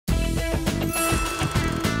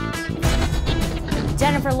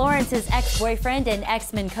Jennifer Lawrence's ex-boyfriend and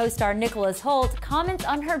X-Men co-star Nicholas Hoult comments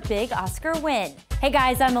on her big Oscar win. Hey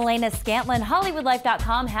guys, I'm Elena Scantlin.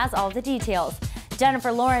 HollywoodLife.com has all the details.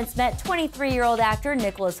 Jennifer Lawrence met 23-year-old actor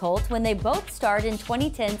Nicholas Hoult when they both starred in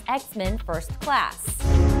 2010's X-Men First Class.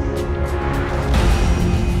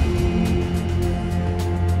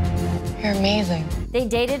 You're amazing. They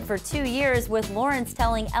dated for 2 years, with Lawrence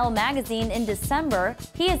telling Elle magazine in December,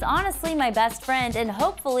 "He is honestly my best friend, and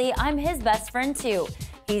hopefully I'm his best friend too.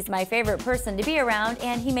 He's my favorite person to be around,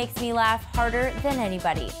 and he makes me laugh harder than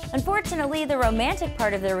anybody." Unfortunately, the romantic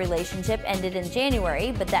part of their relationship ended in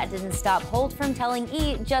January, but that didn't stop Hoult from telling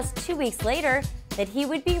E! just 2 weeks later that he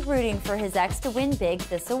would be rooting for his ex to win big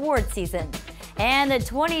this award season. And the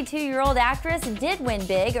 22-year-old actress did win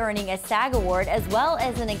big, earning a SAG award as well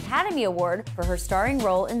as an Academy Award for her starring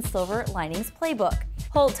role in Silver Linings Playbook.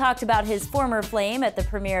 Hoult talked about his former flame at the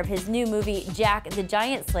premiere of his new movie Jack the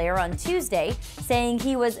Giant Slayer on Tuesday, saying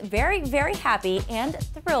he was very, very happy and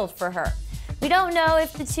thrilled for her. We don't know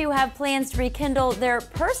if the two have plans to rekindle their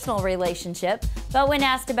personal relationship, but when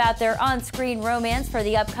asked about their on-screen romance for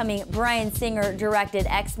the upcoming Bryan Singer-directed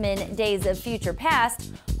X-Men Days of Future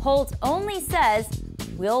Past, Hoult only says,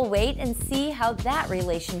 "We'll wait and see how that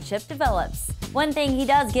relationship develops." One thing he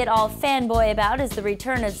does get all fanboy about is the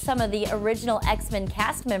return of some of the original X-Men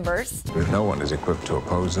cast members. If no one is equipped to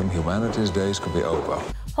oppose them, humanity's days could be over.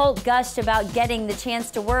 Hoult gushed about getting the chance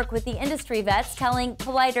to work with the industry vets, telling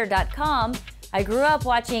Collider.com, "I grew up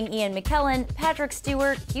watching Ian McKellen, Patrick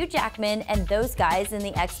Stewart, Hugh Jackman, and those guys in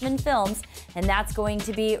the X-Men films, and that's going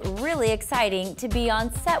to be really exciting to be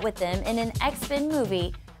on set with them in an X-Men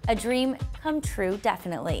movie. A dream come true,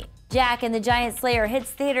 definitely." Jack and the Giant Slayer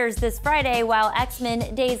hits theaters this Friday, while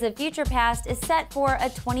X-Men Days of Future Past is set for a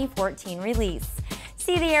 2014 release.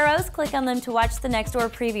 See the arrows? Click on them to watch the next or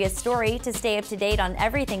previous story. To stay up to date on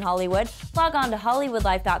everything Hollywood, log on to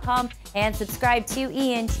HollywoodLife.com and subscribe to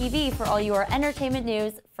ENTV for all your entertainment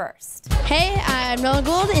news first. Hey, I'm Noah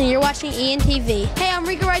Gould, and you're watching ENTV. Hey, I'm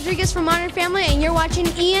Rico Rodriguez from Modern Family, and you're watching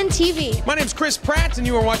ENTV. My name's Chris Pratt, and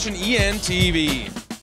you are watching ENTV.